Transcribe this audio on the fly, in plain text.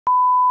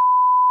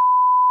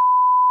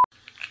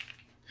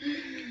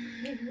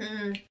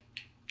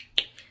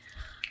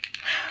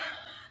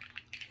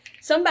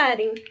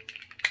Somebody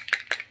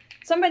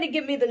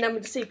give me the number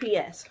to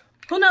CPS.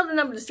 Who know the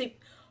number to CPS?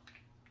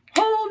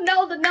 Who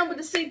know the number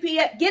to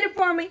CPS? Get it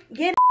for me.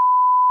 Get it.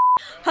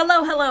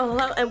 Hello,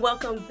 and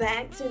welcome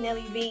back to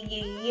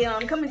NELLYVYLLE. Yeah,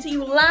 I'm coming to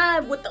you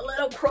live with the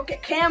little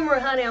crooked camera,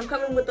 honey. I'm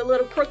coming with the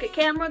little crooked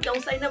camera.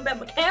 Don't say nothing about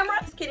my camera.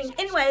 Just kidding.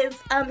 Anyways,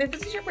 if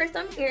this is your first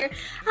time here,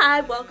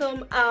 hi,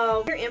 welcome.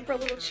 You're in for a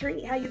little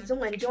treat. How you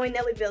doing? Join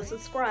NELLYVYLLE.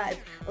 Subscribe,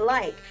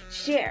 like,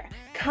 share,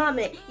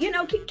 comment. You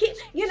know,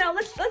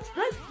 let's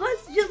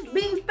just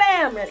be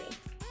family.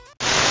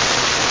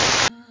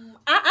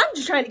 I'm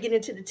just trying to get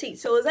into the tea.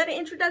 So is that an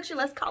introduction?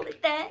 Let's call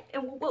it that.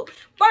 And we'll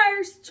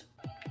first,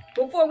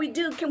 before we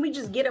do, can we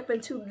just get up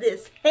into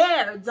this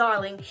hair,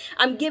 darling?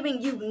 I'm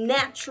giving you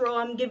natural.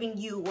 I'm giving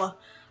you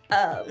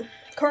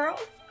curl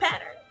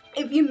pattern.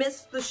 If you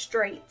missed the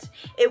straight,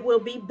 it will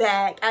be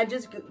back. I had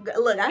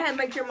to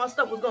make sure my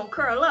stuff was gonna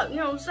curl up. You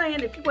know what I'm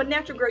saying? If you're a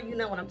natural girl, you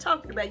know what I'm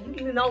talking about. You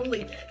can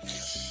only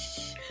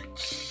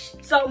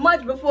so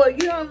much before,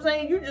 you know what I'm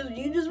saying? You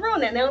just ruin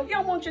that. Now, if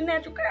y'all want your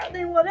natural curl,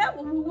 then whatever.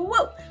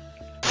 Whoa.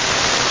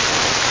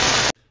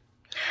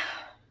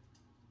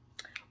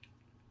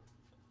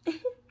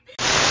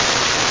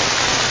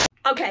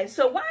 Okay,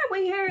 so why are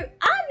we here?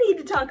 I need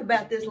to talk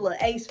about this little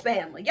Ace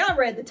family. Y'all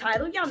read the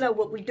title. Y'all know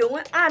what we're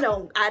doing. I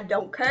don't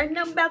care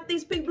nothing about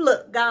these people.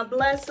 Look, God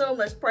bless them.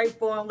 Let's pray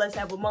for them. Let's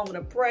have a moment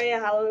of prayer.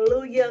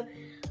 Hallelujah.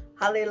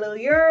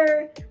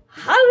 Hallelujah.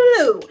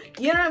 Hallelujah.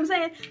 You know what I'm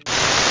saying?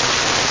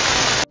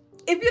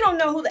 If you don't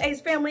know who the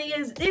Ace family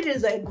is, it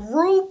is a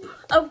group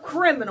of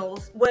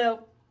criminals.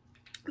 Well,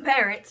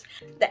 parents.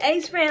 The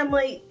Ace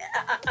family,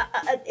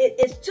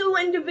 it's two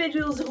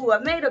individuals who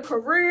have made a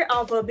career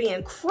off of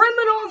being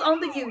criminals on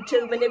the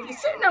YouTube. And if you're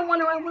sitting there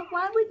wondering, well,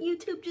 why would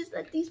YouTube just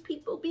let these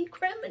people be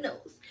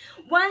criminals?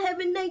 Why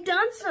haven't they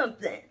done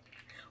something?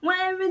 Why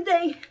haven't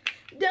they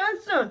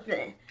done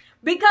something?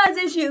 Because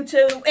it's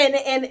YouTube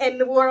and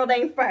the world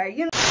ain't fair.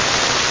 You know.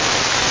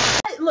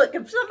 Look,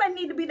 if somebody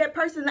need to be that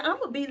person, I'm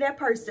gonna be that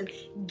person.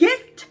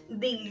 Get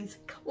these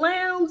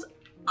clowns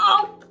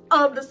off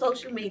of the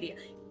social media.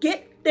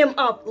 Get them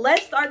off.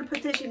 Let's start a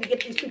petition to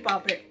get these people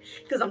off here.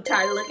 Because I'm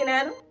tired of looking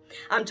at them.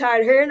 I'm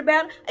tired of hearing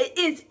about it.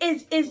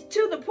 It's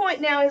to the point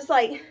now, it's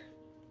like,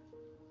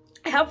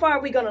 how far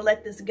are we going to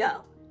let this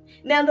go?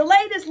 Now, the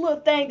latest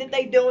little thing that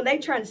they doing, they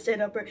trying to set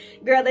up her.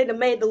 Girl, they done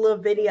made the little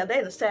video.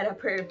 They done set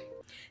up her,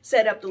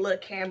 set up the little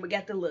camera,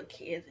 got the little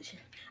kids.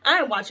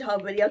 I ain't watch the whole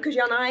video because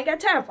y'all know I ain't got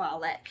time for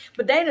all that.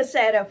 But they done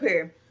set up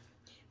here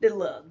the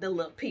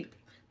little people.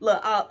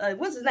 Look,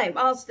 what's his name?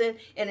 Austin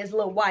and his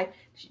little wife.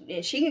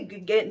 And she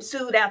getting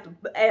sued after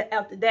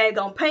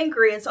daggone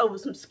pancreas over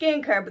some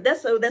skincare, but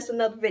that's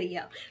another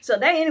video. So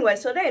they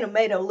done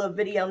made a little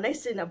video and they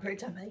sitting up here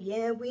talking about,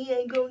 yeah, we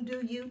ain't gonna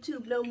do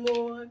YouTube no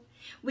more.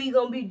 We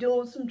gonna be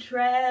doing some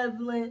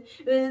traveling.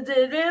 Miss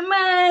me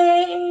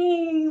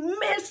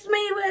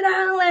with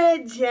all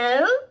that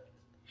joke.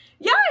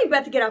 Y'all ain't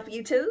about to get off of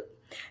YouTube.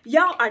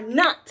 Y'all are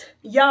not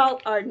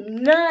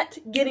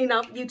getting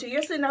off YouTube.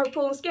 You're sitting there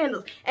pulling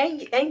scandals.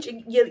 Ain't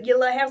your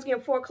little house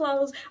getting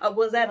foreclosed? Or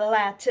was that a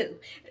lie too?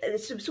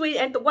 Sweet,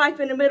 ain't the wife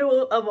in the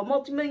middle of a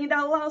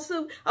multi-million-dollar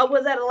lawsuit? Or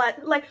was that a lie?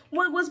 Like,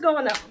 what's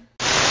going on?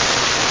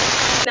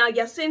 Now,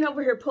 y'all sitting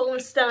over here pulling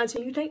stunts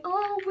and you think,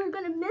 oh, we're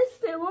going to miss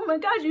them. Oh my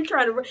gosh, you're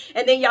trying to,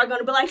 and then y'all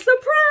going to be like,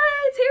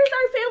 surprise, here's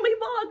our family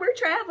vlog, we're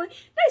traveling.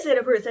 They sit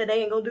up here and said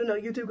they ain't going to do no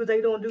YouTube because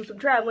they don't do some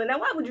traveling. Now,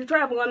 why would you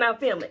travel on our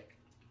family?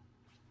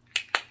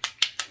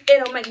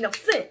 It don't make no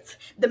sense.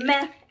 The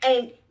math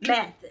ain't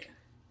mathing.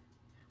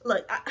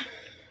 Look,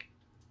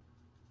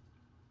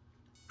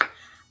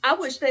 I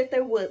wish that they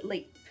would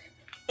leave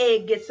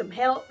and get some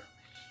help,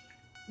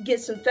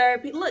 get some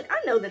therapy. Look,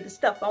 I know that the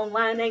stuff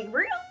online ain't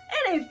real.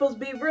 It ain't supposed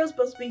to be real. It's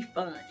supposed to be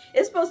fun.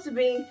 It's supposed to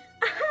be,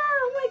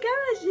 oh my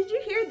gosh, did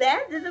you hear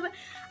that?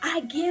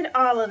 I get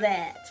all of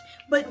that.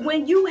 But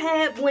when your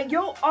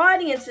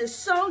audience is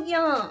so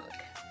young,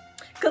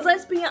 because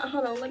let's be honest,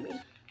 hold on, let me.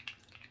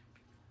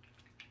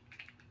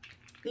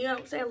 You know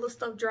what I'm saying? A little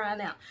stuff drying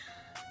out.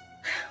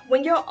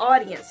 When your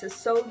audience is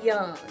so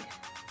young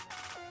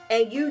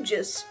and you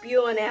just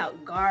spewing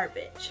out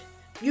garbage,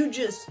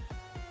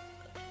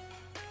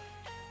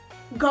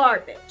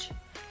 garbage.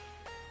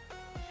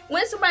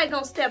 When somebody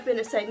gonna step in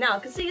and say no?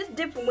 Because see, it's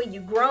different when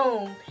you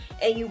grown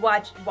and you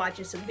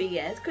watching some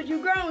BS. Because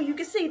you grown, you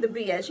can see the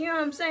BS. You know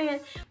what I'm saying?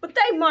 But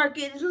they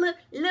market is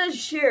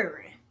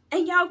luxury.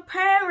 And y'all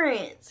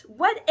parents,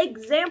 what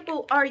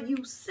example are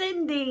you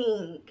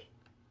sending?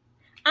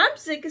 I'm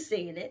sick of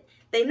seeing it.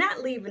 They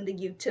not leaving the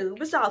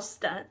YouTube. It's all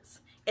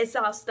stunts. It's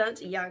all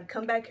stunts, and y'all can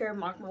come back here and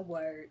mark my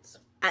words.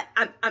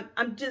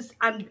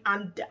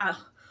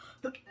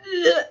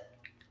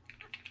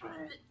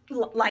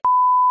 Like,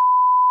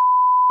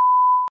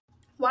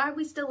 why are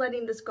we still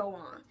letting this go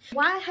on?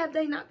 Why have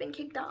they not been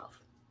kicked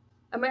off?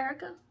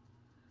 America?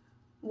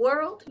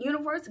 World?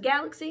 Universe?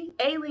 Galaxy?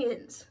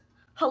 Aliens?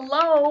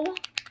 Hello?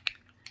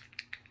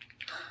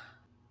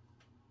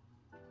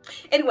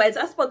 Anyways,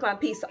 I spoke my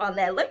piece on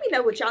that. Let me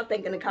know what y'all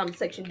think in the comment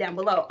section down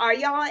below. Are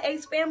y'all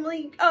Ace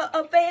Family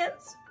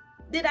fans?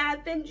 Did I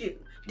offend you?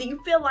 Do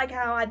you feel like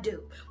how I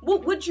do?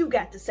 What you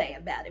got to say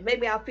about it?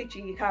 Maybe I'll feature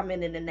your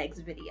comment in the next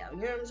video. You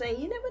know what I'm saying?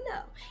 You never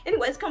know.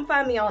 Anyways, come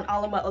find me on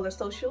all of my other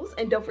socials.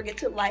 And don't forget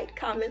to like,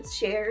 comment,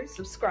 share,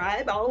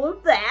 subscribe, all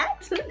of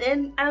that.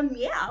 And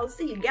yeah, I'll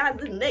see you guys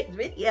in the next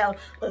video.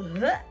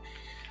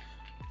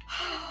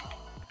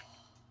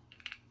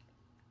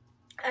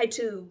 I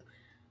too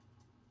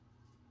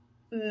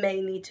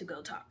may need to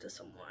go talk to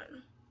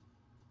someone.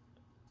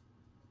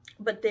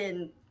 But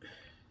then,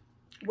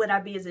 would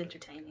I be as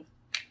entertaining?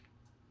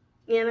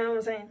 You know what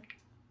I'm saying?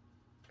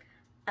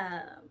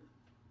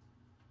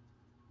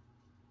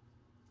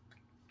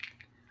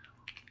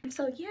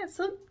 So yeah,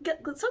 so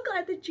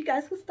glad that you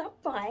guys could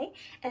stop by,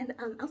 and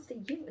I'll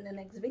see you in the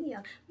next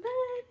video.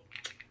 Bye.